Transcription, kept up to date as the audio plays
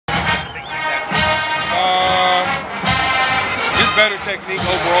better technique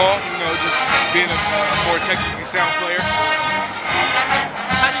overall, you know, just being a more technically sound player.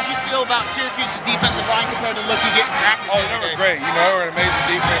 How did you feel about Syracuse's defensive line compared to look you get in practice? Oh, they were great. You know, they were an amazing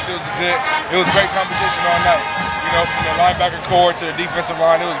defense. It was great competition all night. You know, from the linebacker core to the defensive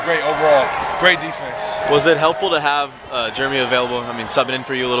line, it was great overall. Great defense. Was it helpful to have Jeremy available? I mean, subbing in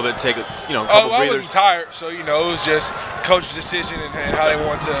for you a little bit, take a couple breathers. I wasn't tired, so you know, it was just the coach's decision and how they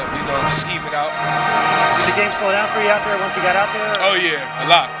want to, you know, scheme it out. Did the game slow down for you out there once you got out there? Oh yeah, a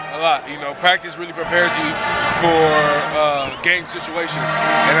lot. You know, practice really prepares you for game situations,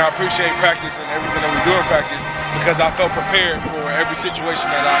 and I appreciate practice and everything that we do in practice because I felt prepared for every situation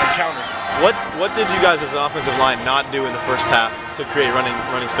that I encountered. What did you guys as an offensive line not do in the first half to create running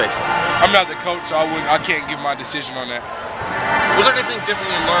space? I'm not the coach, so I can't give my decision on that. Was there anything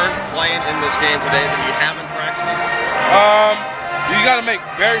different you learned playing in this game today that you have in practices? You got to make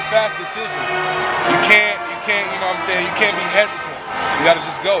very fast decisions. You can't, you know what I'm saying? You can't be hesitant. You got to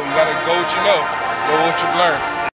just go. You got to go what you know, go what you've learned.